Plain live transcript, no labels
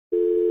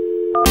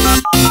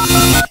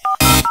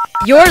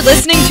You're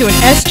listening to an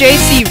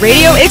SJC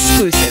Radio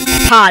exclusive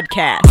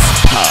podcast.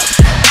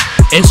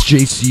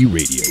 SJC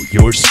Radio,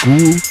 your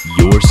school,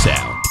 your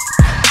sound.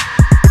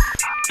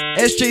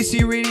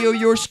 SJC Radio,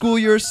 your school,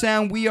 your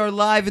sound. We are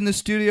live in the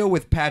studio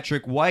with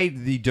Patrick White,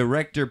 the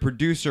director,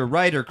 producer,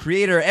 writer,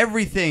 creator,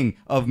 everything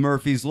of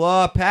Murphy's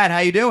Law. Pat, how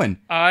you doing?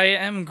 I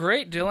am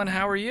great, Dylan.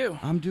 How are you?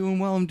 I'm doing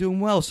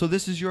well. So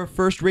this is your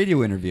first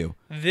radio interview.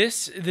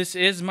 This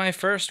is my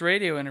first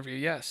radio interview,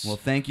 yes. Well,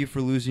 thank you for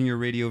losing your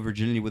radio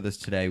virginity with us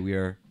today. We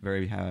are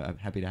very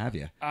happy to have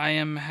you. I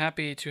am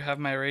happy to have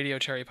my radio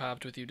cherry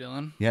popped with you,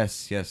 Dylan.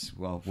 Yes.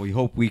 Well, we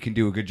hope we can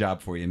do a good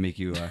job for you and make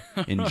you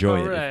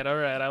enjoy it. All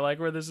right. I like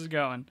where this is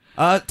going.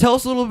 Tell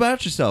us a little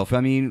about yourself.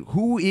 I mean,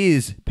 who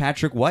is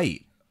Patrick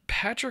White?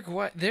 Patrick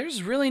White,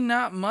 there's really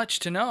not much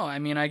to know. I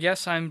mean, I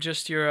guess I'm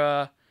just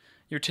your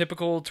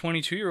typical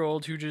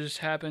 22-year-old who just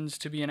happens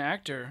to be an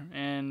actor.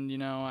 And, you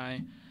know,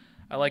 I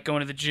like going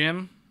to the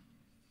gym,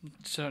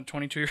 so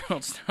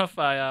 22-year-old stuff.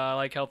 I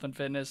like health and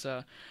fitness.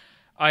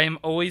 I am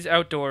always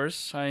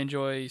outdoors. I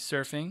enjoy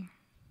surfing.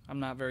 I'm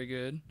not very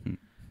good.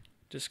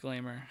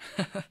 Disclaimer.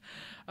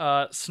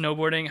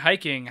 Snowboarding,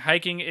 hiking.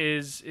 Hiking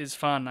is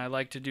fun. I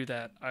like to do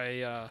that.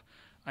 I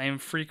am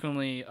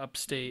frequently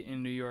upstate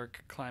in New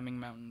York climbing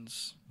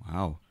mountains.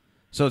 Wow.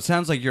 So it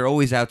sounds like you're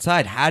always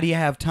outside. How do you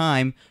have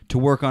time to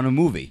work on a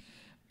movie?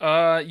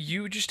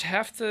 You just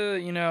have to,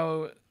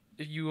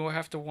 you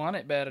have to want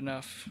it bad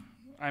enough.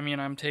 I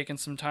mean, I'm taking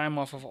some time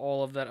off of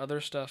all of that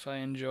other stuff I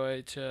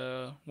enjoy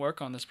to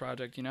work on this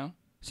project,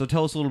 So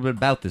tell us a little bit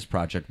about this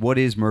project. What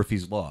is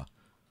Murphy's Law?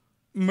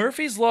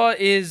 Murphy's Law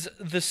is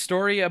the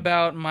story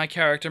about my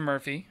character,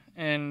 Murphy,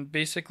 and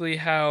basically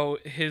how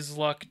his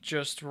luck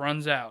just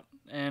runs out.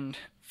 And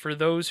for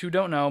those who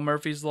don't know,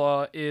 Murphy's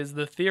Law is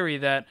the theory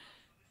that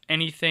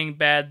anything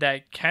bad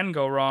that can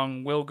go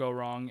wrong will go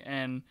wrong,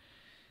 and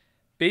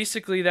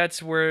basically,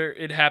 that's where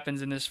it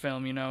happens in this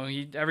film.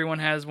 Everyone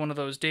has one of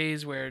those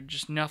days where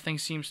just nothing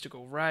seems to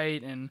go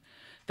right, and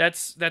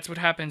that's what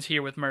happens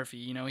here with Murphy.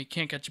 He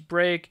can't catch a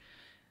break.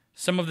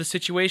 Some of the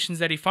situations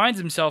that he finds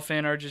himself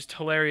in are just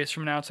hilarious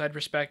from an outside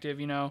perspective.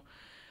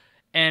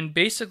 And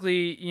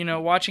basically,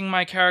 watching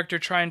my character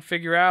try and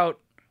figure out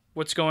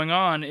what's going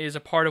on is a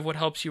part of what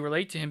helps you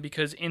relate to him,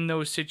 because in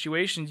those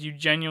situations, you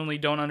genuinely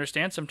don't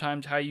understand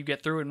sometimes how you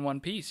get through it in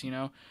one piece.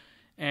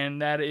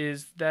 And that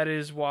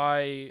is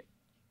why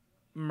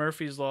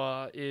Murphy's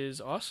Law is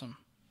awesome.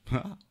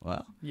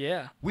 Well,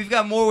 yeah. We've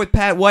got more with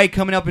Pat White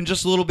coming up in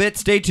just a little bit.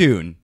 Stay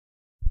tuned.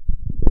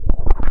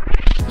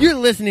 You're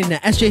listening to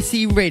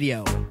SJC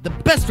Radio, the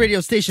best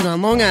radio station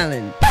on Long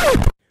Island.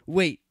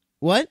 Wait,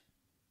 what?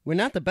 We're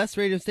not the best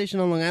radio station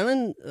on Long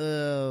Island?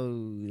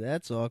 Oh,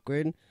 that's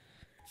awkward.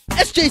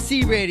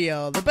 SJC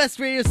Radio, the best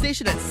radio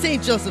station at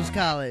St. Joseph's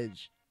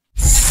College.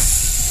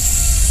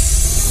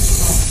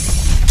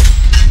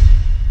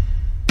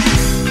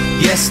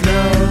 Yes,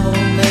 no,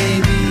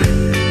 maybe.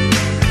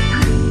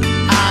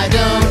 I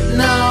don't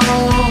know.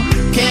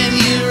 Can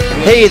you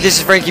remember? Hey, this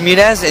is Frankie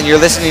Muniz, and you're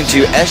listening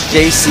to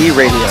SJC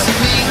Radio.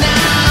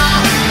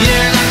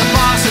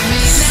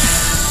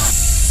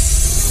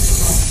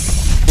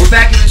 We're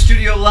back in the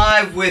studio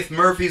live with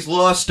Murphy's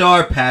Law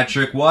star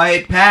Patrick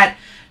White. Pat,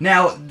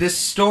 now this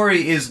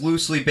story is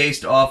loosely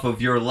based off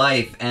of your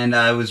life, and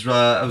I was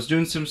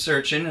doing some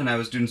searching and I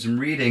was doing some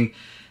reading.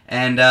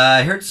 And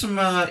I heard some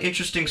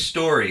interesting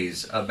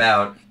stories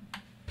about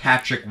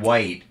Patrick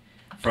White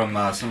from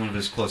some of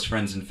his close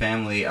friends and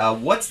family.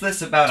 What's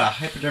this about a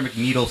hypodermic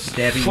needle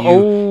stabbing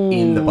you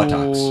in the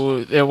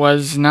buttocks? It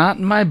was not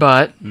my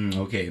butt.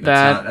 Okay,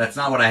 that's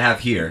not what I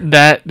have here.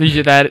 That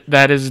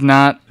is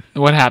not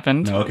what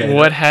happened. Okay.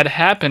 What had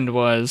happened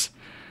was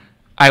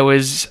I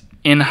was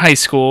in high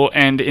school,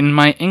 and in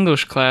my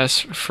English class,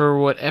 for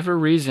whatever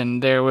reason,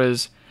 there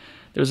was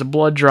a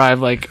blood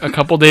drive like a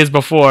couple days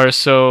before,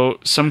 so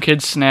some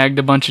kids snagged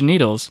a bunch of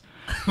needles.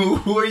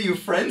 Who are you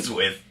friends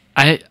with?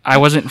 I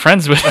wasn't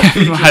friends with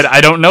him. I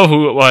don't know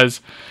who it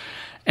was.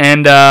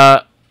 And,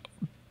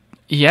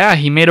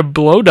 he made a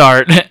blow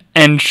dart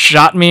and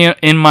shot me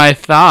in my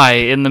thigh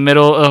in the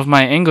middle of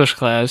my English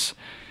class.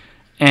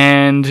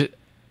 And,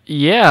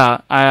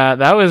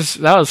 that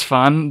was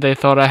fun. They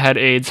thought I had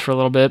AIDS for a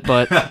little bit,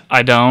 but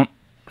I don't.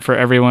 For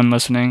everyone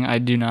listening, I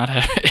do not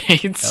have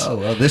AIDS. Oh,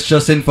 well, this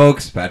just in,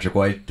 folks. Patrick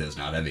White does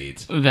not have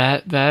AIDS.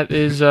 That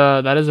is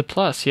a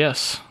plus,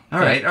 yes. All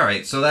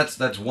right. So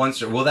that's one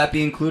story. Will that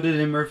be included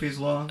in Murphy's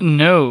Law?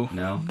 No.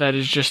 No? That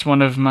is just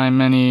one of my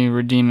many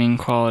redeeming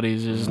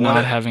qualities, is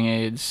not having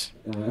AIDS.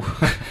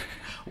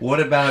 What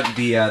about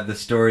the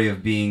story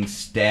of being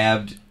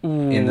stabbed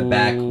in the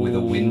back with a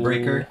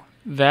windbreaker?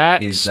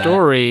 That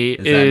story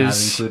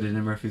is that not included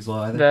in Murphy's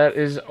Law either? That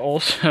is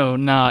also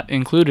not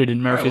included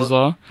in Murphy's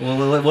Law.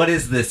 Well, what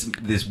is this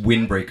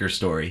windbreaker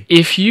story?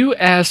 If you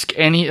ask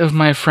any of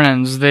my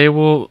friends, they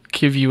will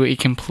give you a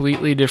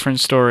completely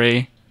different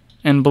story.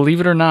 And believe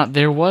it or not,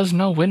 there was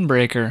no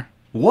windbreaker.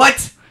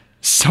 What?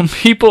 Some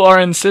people are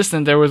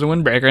insistent there was a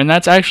windbreaker, and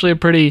that's actually a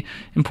pretty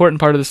important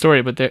part of the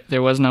story, but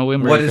there was no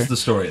windbreaker. What is the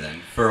story then?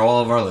 For all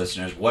of our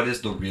listeners, what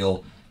is the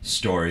real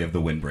story of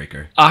the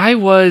windbreaker? I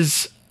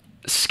was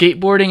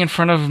skateboarding in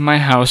front of my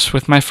house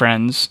with my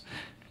friends,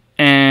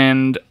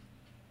 and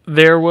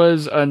there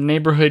was a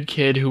neighborhood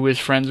kid who was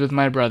friends with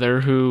my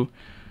brother who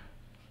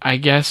I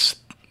guess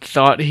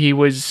thought he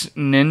was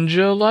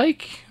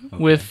ninja-like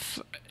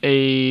with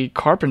a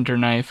carpenter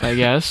knife, I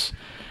guess.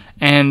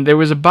 And there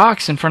was a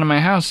box in front of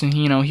my house, and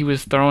he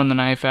was throwing the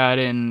knife at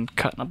it and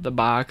cutting up the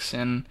box,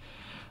 and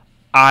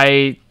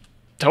I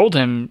told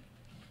him,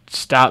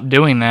 stop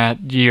doing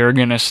that, you're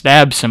gonna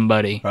stab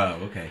somebody. Oh,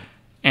 okay.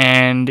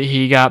 And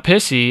he got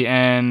pissy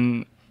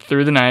and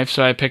threw the knife,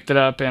 so I picked it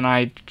up and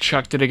I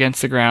chucked it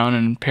against the ground,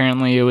 and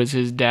apparently it was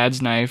his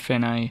dad's knife,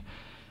 and I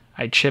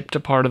chipped a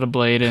part of the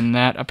blade, and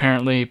that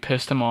apparently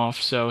pissed him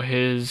off, so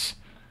his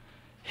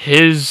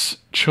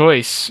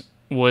choice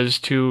was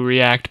to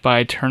react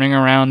by turning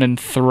around and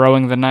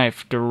throwing the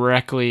knife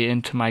directly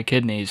into my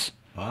kidneys.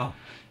 Wow.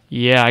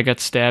 Yeah, I got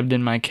stabbed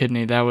in my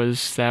kidney. That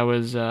was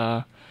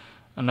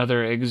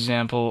another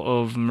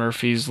example of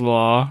Murphy's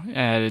Law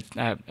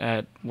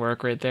at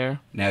work right there.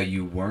 Now,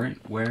 you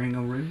weren't wearing a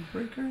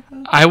windbreaker,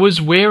 though? I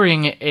was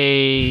wearing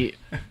a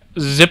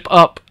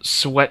zip-up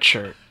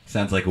sweatshirt.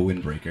 Sounds like a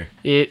windbreaker.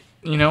 You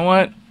know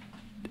what?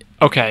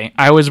 Okay,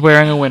 I was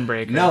wearing a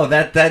windbreaker. No,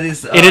 that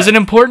is... It is an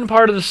important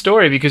part of the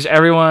story because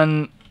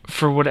everyone,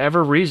 for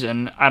whatever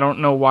reason, I don't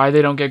know why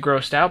they don't get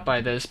grossed out by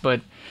this,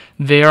 but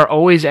they are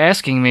always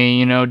asking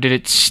me, did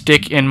it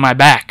stick in my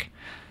back?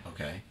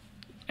 Okay.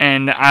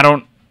 And I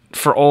don't,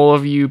 for all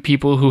of you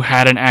people who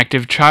had an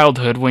active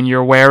childhood, when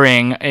you're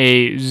wearing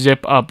a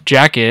zip-up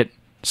jacket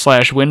 /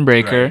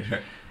 windbreaker,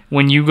 Right.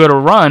 When you go to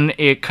run,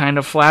 it kind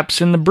of flaps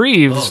in the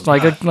breeze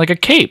like a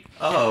cape.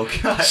 Oh,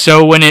 God.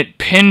 So when it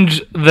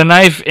pinned the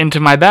knife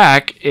into my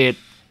back, it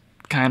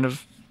kind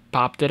of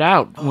popped it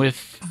out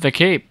with the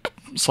cape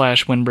 /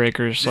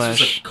 windbreaker / This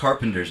was a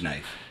carpenter's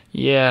knife.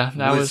 Yeah,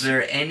 that was... Was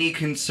there any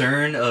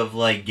concern of,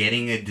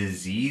 getting a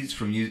disease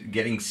from you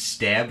getting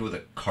stabbed with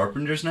a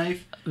carpenter's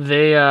knife?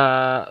 They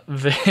thought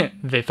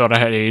I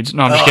had AIDS.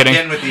 No, I'm just kidding.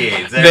 Again with the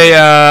AIDS.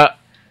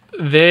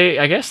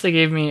 I guess they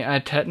gave me a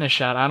tetanus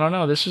shot. I don't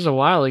know. This was a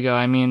while ago.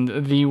 I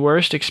mean, the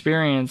worst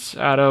experience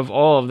out of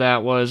all of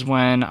that was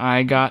when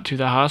I got to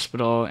the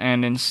hospital,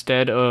 and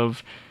instead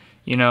of,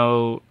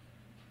 I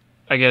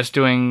guess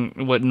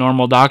doing what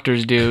normal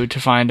doctors do to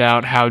find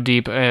out how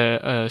deep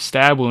a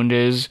stab wound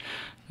is,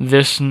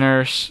 this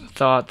nurse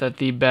thought that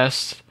the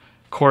best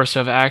course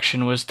of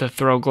action was to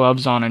throw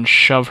gloves on and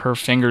shove her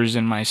fingers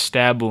in my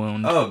stab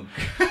wound. Oh,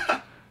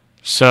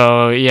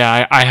 So,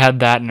 yeah, I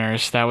had that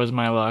nurse. That was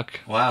my luck.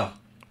 wow.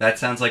 That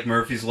sounds like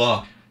Murphy's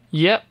Law.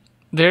 Yep.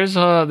 There's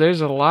a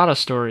lot of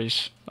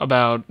stories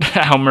about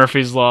how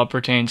Murphy's Law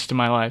pertains to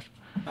my life.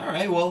 All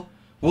right, well,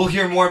 we'll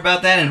hear more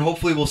about that, and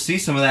hopefully we'll see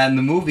some of that in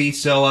the movie.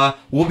 So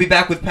we'll be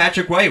back with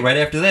Patrick White right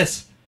after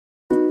this.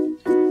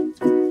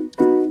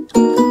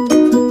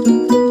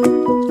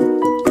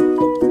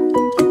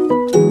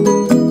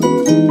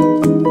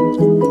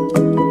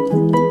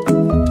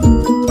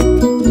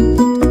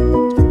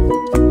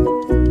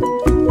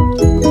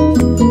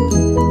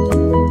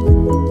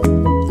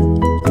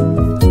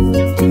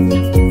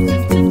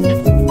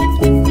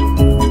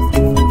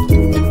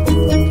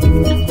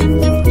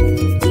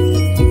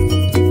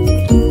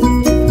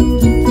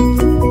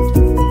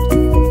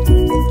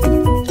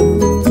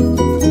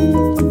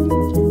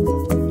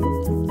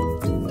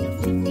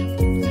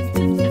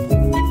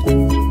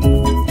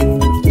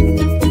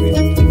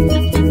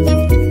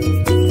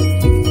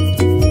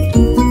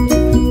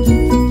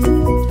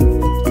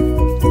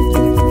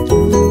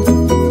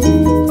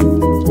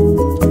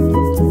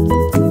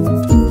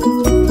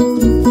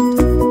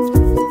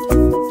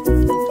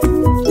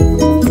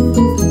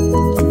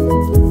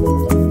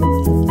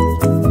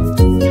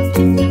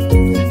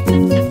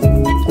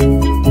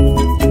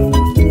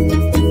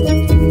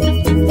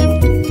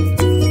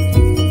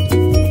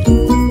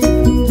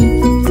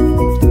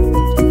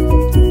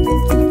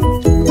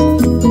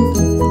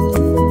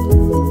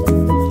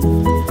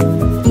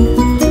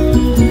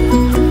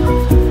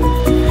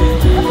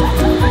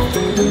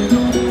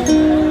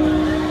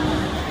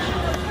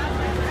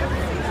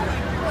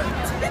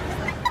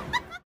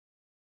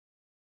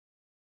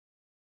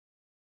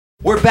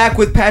 We're back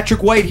with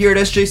Patrick White here at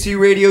SJC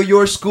Radio,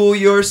 your school,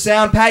 your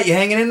sound. Pat, you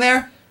hanging in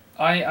there?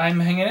 I'm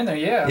hanging in there,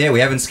 yeah. Yeah, we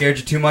haven't scared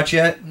you too much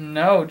yet?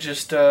 No,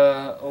 just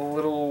a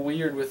little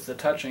weird with the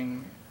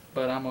touching,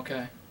 but I'm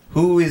okay.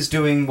 Who is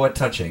doing what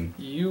touching?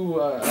 You,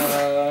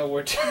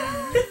 were...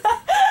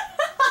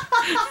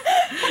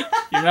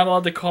 You're not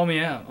allowed to call me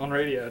out on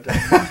radio.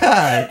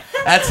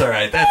 That's all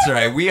right. That's all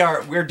right.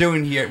 We're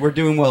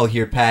doing well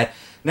here, Pat.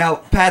 Now,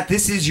 Pat,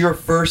 this is your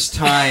first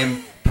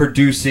time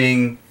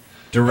producing,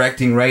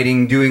 directing,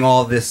 writing, doing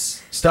all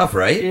this stuff,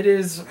 right? It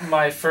is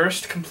my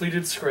first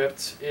completed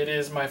script. It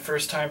is my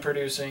first time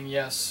producing,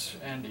 yes,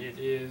 and it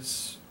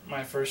is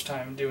my first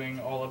time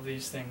doing all of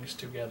these things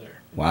together.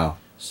 Wow.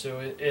 So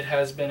it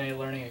has been a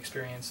learning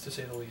experience, to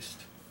say the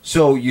least.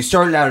 So you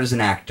started out as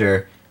an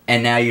actor,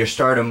 and now you're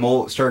starting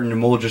to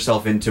mold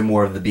yourself into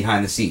more of the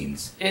behind the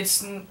scenes.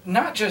 It's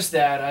not just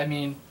that. I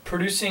mean,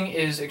 producing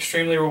is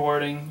extremely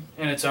rewarding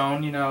in its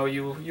own. You know,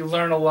 you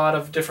learn a lot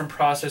of different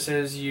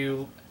processes.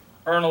 You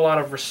earn a lot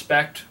of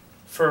respect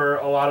for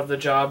a lot of the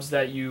jobs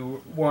that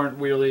you weren't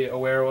really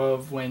aware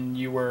of when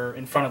you were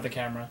in front of the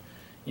camera.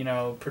 You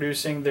know,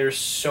 producing, there's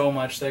so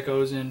much that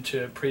goes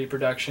into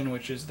pre-production,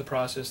 which is the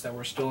process that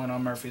we're still in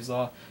on Murphy's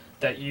Law,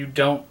 that you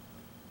don't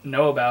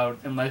know about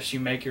unless you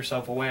make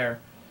yourself aware.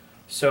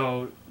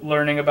 So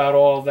learning about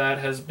all of that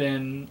has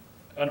been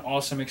an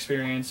awesome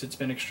experience. It's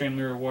been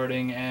extremely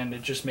rewarding, and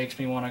it just makes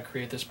me want to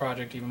create this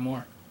project even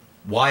more.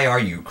 Why are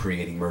you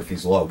creating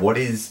Murphy's Law? What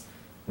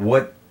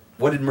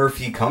did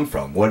Murphy come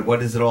from?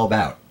 What is it all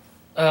about?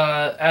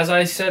 As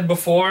I said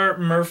before,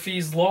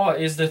 Murphy's Law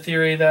is the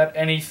theory that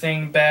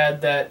anything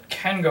bad that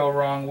can go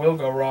wrong will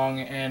go wrong,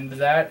 and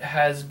that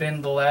has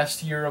been the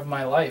last year of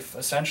my life,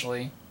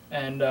 essentially.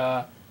 And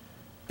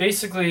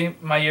basically,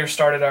 my year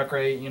started out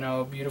great, you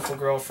know, beautiful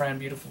girlfriend,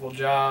 beautiful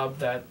job,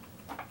 that,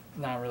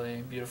 not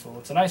really beautiful,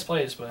 it's a nice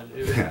place, but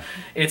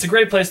it's a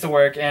great place to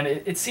work, and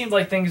it seemed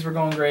like things were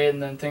going great,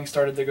 and then things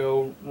started to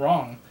go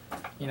wrong.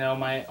 You know,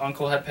 my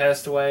uncle had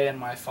passed away, and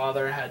my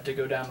father had to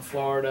go down to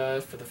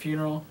Florida for the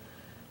funeral.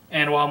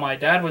 And while my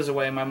dad was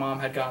away, my mom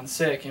had gotten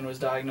sick and was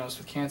diagnosed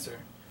with cancer.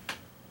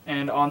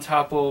 And on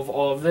top of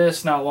all of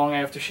this, not long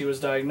after she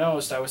was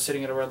diagnosed, I was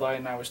sitting at a red light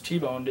and I was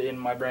T-boned in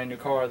my brand new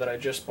car that I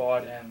just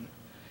bought, and,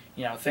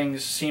 you know,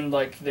 things seemed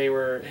like they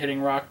were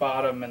hitting rock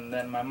bottom, and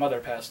then my mother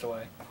passed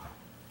away.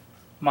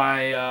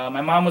 My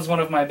mom was one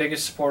of my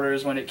biggest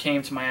supporters when it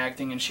came to my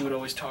acting, and she would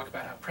always talk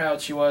about how proud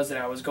she was that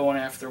I was going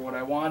after what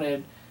I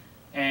wanted.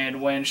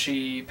 And when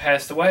she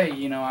passed away,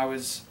 you know, I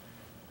was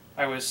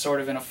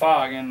sort of in a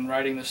fog, and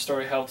writing this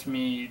story helped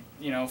me,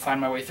 you know,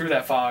 find my way through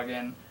that fog.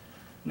 And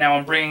now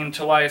I'm bringing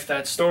to life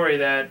that story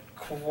that,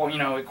 you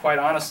know, it quite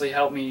honestly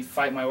helped me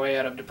fight my way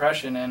out of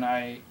depression, and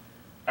I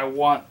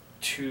want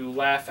to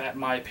laugh at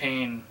my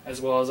pain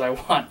as well as I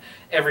want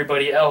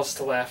everybody else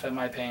to laugh at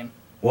my pain.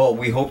 Well,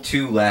 we hope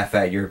to laugh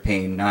at your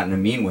pain, not in a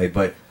mean way,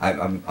 but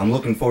I'm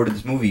looking forward to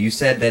this movie. You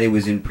said that it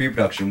was in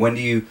pre-production. When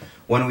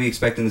are we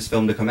expecting this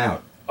film to come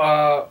out?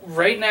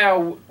 Right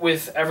now,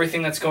 with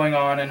everything that's going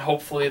on, and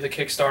hopefully the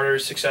Kickstarter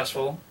is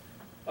successful,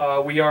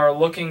 we are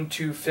looking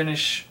to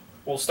finish.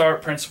 We'll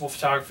start principal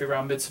photography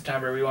around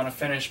mid-September. We want to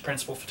finish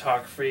principal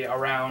photography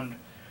around,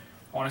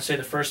 I want to say,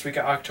 the first week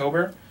of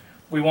October.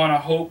 We want to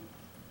hope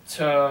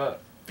to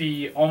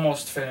be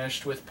almost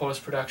finished with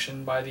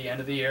post-production by the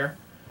end of the year.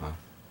 Wow.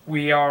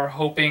 We are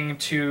hoping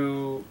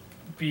to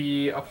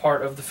be a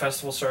part of the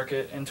festival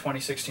circuit in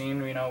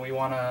 2016. You know, we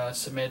want to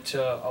submit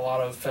to a lot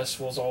of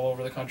festivals all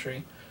over the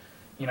country.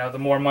 You know, the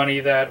more money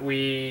that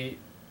we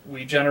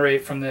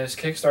generate from this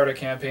Kickstarter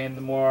campaign,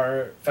 the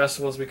more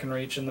festivals we can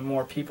reach, and the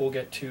more people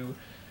get to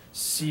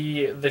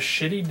see the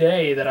shitty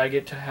day that I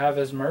get to have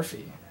as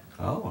Murphy.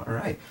 Oh, all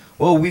right.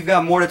 Well, we've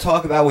got more to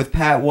talk about with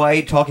Pat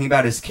White, talking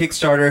about his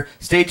Kickstarter.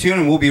 Stay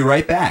tuned, and we'll be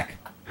right back.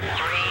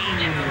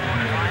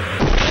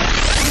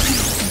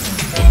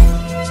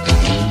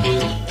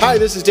 Hi,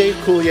 this is Dave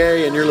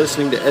Coulier, and you're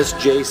listening to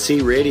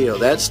SJC Radio.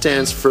 That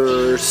stands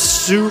for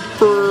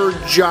Super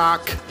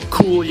Jock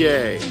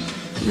Coulier.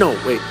 No,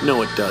 wait,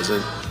 no it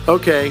doesn't.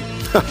 Okay,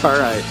 all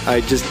right,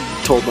 I just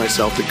told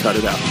myself to cut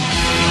it out.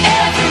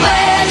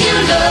 Everywhere you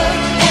look,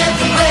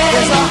 everywhere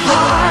there's a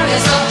heart,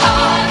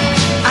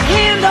 a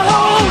hand to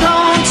hold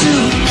on to.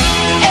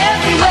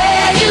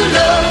 Everywhere you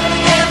look,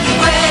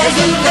 everywhere there's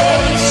a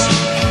place,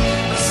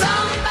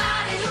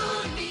 somebody who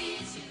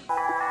needs you.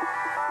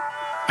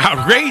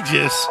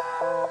 Outrageous.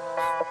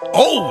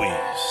 Always.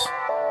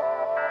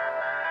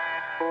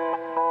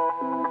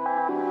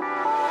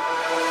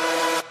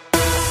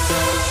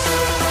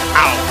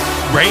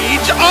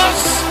 Outrage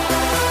us?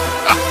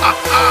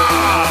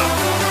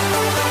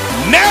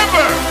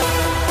 Never!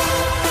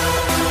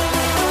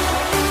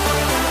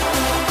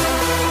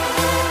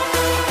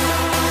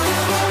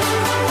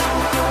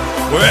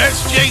 We're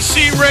SJC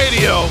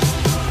Radio.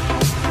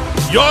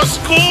 Your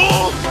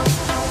school,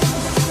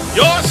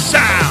 your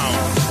sound.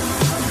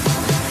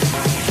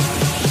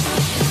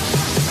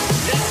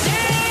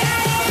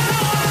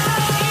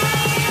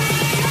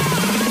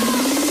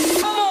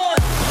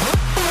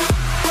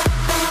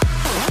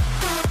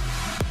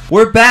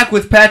 We're back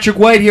with Patrick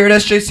White here at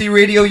SJC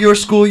Radio, your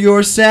school,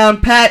 your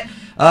sound. Pat,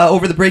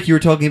 over the break you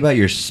were talking about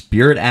your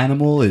spirit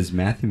animal is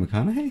Matthew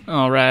McConaughey?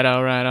 All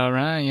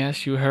right.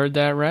 Yes, you heard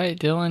that right,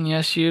 Dylan.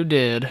 Yes, you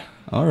did.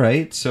 All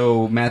right,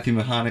 so Matthew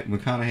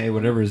McConaughey,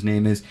 whatever his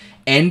name is,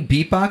 and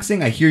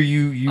beatboxing? I hear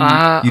you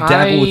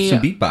dabble with some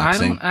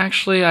beatboxing.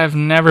 I've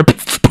never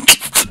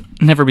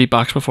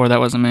beatboxed before. That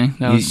wasn't me.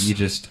 You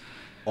just,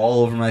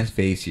 all over my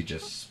face, you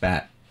just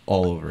spat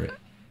all over it.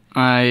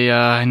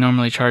 I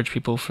normally charge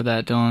people for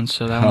that, Dylan,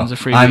 so that one's a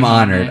free. I'm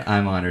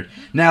honored.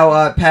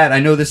 Now, Pat, I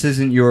know this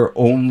isn't your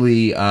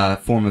only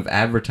form of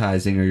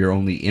advertising or your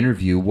only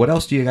interview. What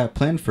else do you got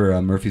planned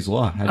for Murphy's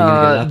Law? How are you going to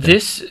get it out there?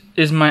 This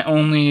is my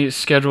only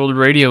scheduled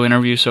radio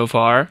interview so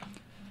far.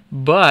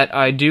 But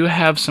I do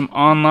have some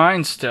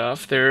online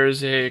stuff.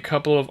 There's a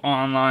couple of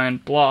online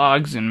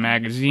blogs and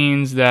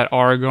magazines that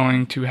are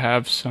going to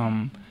have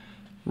some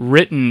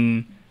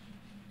written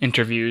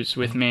interviews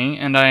with me,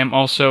 and I am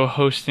also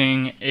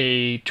hosting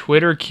a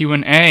Twitter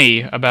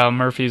Q&A about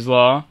Murphy's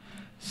Law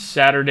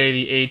Saturday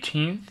the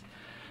 18th.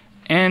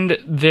 And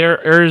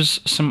there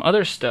is some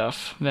other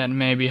stuff that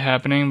may be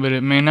happening, but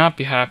it may not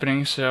be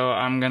happening, so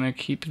I'm going to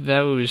keep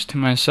those to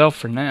myself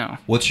for now.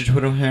 What's your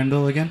Twitter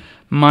handle again?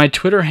 My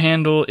Twitter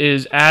handle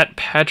is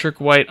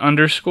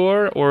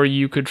 @PatrickWhite_, or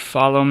you could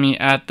follow me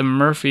at the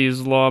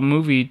Murphy's Law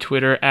Movie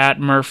Twitter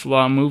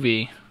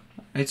 @MurphLawMovie.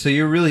 Right, so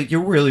you're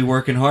really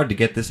working hard to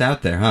get this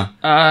out there, huh?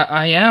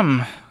 I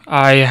am.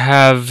 I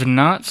have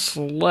not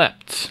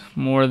slept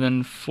more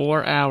than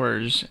 4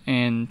 hours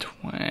in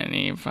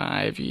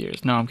 25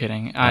 years. No, I'm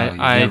kidding.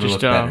 I just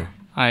look better.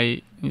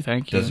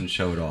 Thank you. Doesn't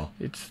show at all.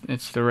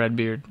 It's the red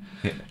beard.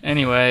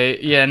 Anyway,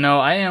 yeah,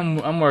 no,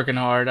 I'm working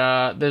hard.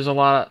 There's a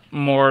lot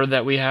more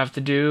that we have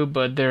to do,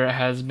 but there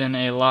has been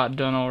a lot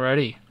done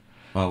already.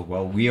 Oh,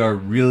 well, we are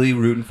really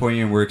rooting for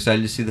you, and we're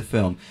excited to see the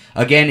film.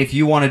 Again, if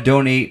you want to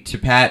donate to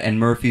Pat and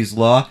Murphy's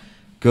Law,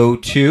 go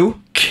to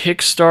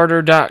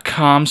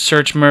Kickstarter.com,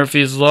 search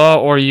Murphy's Law,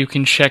 or you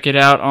can check it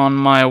out on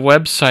my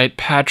website,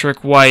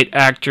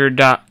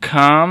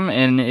 PatrickWhiteActor.com,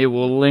 and it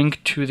will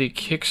link to the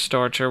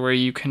Kickstarter where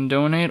you can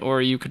donate,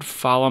 or you could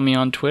follow me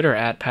on Twitter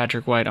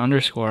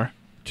 @PatrickWhite_.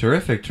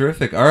 Terrific,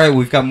 terrific. All right,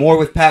 we've got more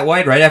with Pat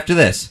White right after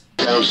this.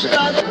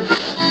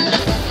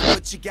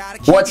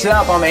 What's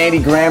up? I'm Andy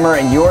Grammer,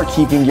 and you're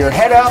keeping your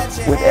head up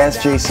with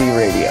SJC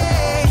Radio.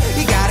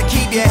 You gotta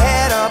keep your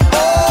head up,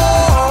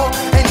 oh,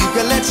 and you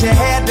can let your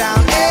head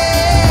down,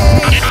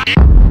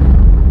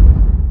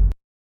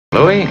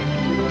 Louis,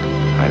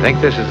 I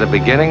think this is the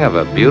beginning of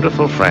a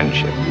beautiful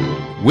friendship.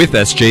 With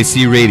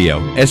SJC Radio.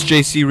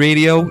 SJC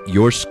Radio,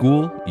 your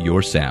school,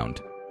 your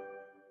sound.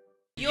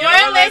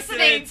 You're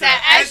listening to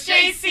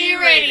SJC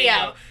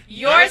Radio.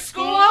 Your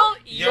school,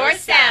 your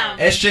sound.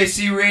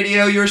 SJC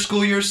Radio, your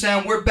school, your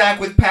sound. We're back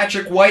with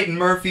Patrick White and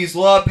Murphy's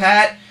Law.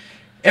 Pat,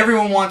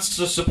 everyone wants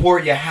to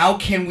support you. How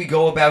can we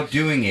go about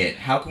doing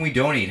it? How can we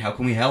donate? How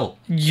can we help?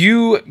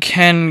 You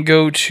can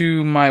go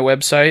to my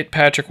website,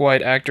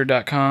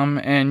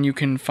 PatrickWhiteActor.com, and you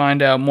can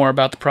find out more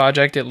about the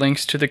project. It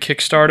links to the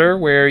Kickstarter,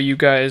 where you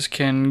guys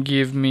can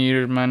give me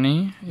your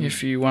money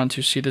if you want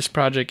to see this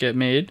project get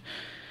made.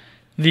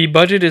 The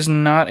budget is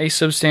not a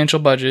substantial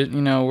budget.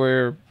 You know,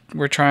 we're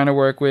trying to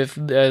work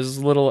with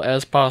as little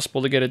as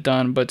possible to get it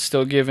done, but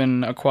still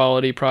given a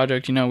quality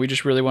project. You know, we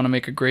just really want to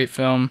make a great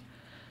film.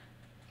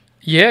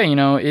 Yeah, you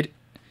know,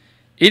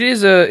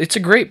 it's a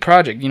great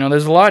project. You know,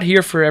 there's a lot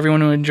here for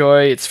everyone to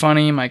enjoy. It's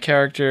funny. My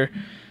character,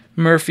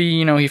 Murphy,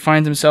 you know, he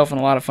finds himself in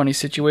a lot of funny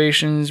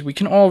situations we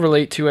can all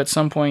relate to at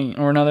some point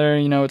or another.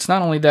 You know, it's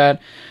not only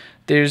that,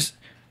 there's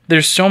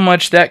so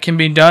much that can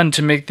be done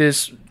to make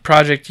this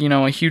project, you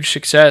know, a huge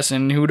success,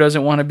 and who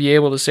doesn't want to be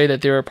able to say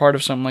that they're a part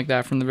of something like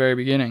that from the very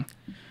beginning?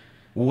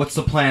 Well, what's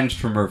the plans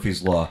for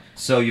Murphy's Law?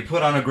 So you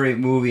put on a great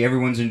movie,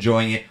 everyone's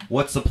enjoying it.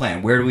 What's the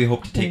plan? Where do we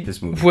hope to take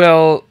this movie?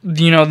 Well,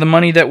 you know, the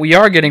money that we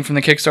are getting from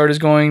the Kickstarter is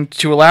going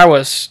to allow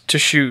us to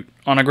shoot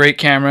on a great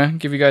camera,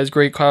 give you guys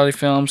great quality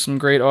film, some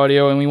great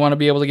audio, and we want to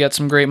be able to get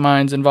some great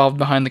minds involved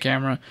behind the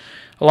camera.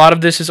 A lot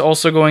of this is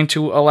also going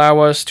to allow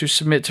us to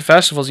submit to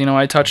festivals. You know,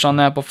 I touched on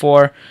that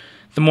before.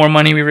 The more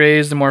money we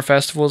raise, the more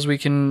festivals we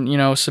can, you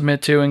know,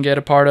 submit to and get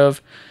a part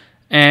of,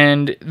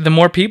 and the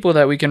more people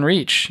that we can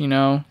reach. You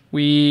know,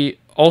 we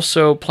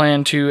also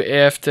plan to,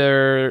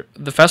 after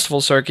the festival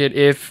circuit,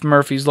 if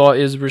Murphy's Law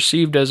is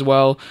received as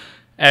well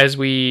as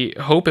we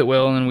hope it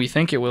will and we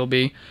think it will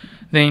be,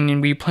 then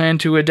we plan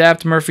to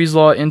adapt Murphy's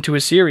Law into a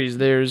series.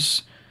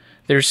 There's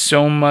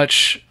so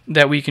much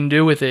that we can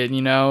do with it,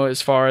 you know,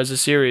 as far as a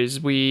series.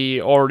 We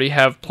already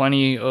have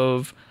plenty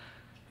of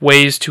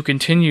ways to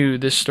continue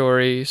this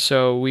story,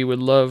 so we would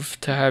love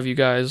to have you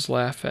guys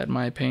laugh at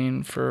my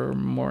pain for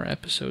more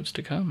episodes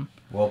to come.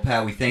 Well,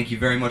 Pat, we thank you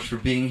very much for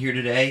being here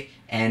today,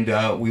 and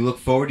we look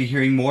forward to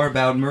hearing more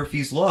about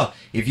Murphy's Law.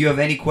 If you have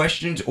any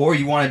questions or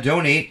you want to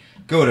donate,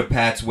 go to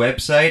Pat's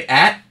website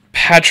at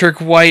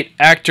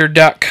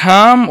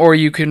PatrickWhiteActor.com, or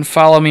you can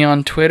follow me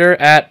on Twitter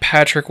at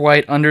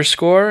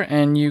PatrickWhite_,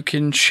 and you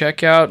can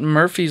check out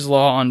Murphy's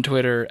Law on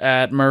Twitter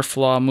at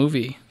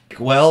MurphLawMovie.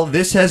 Well,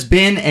 this has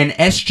been an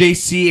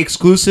SJC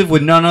exclusive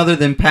with none other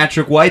than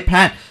Patrick White.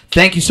 Pat,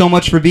 thank you so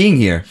much for being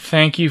here.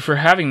 Thank you for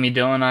having me,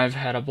 Dylan. I've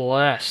had a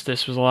blast.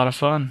 This was a lot of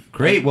fun.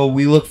 Great. Well,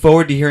 we look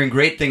forward to hearing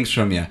great things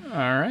from you.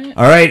 All right.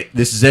 All right.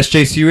 This is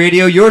SJC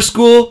Radio, your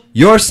school,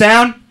 your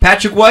sound.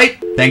 Patrick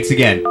White, thanks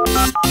again.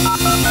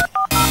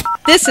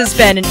 This has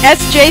been an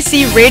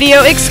SJC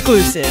Radio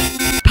exclusive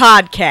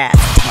podcast.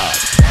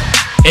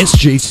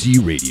 SJC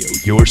Radio,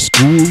 your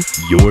school,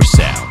 your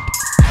sound.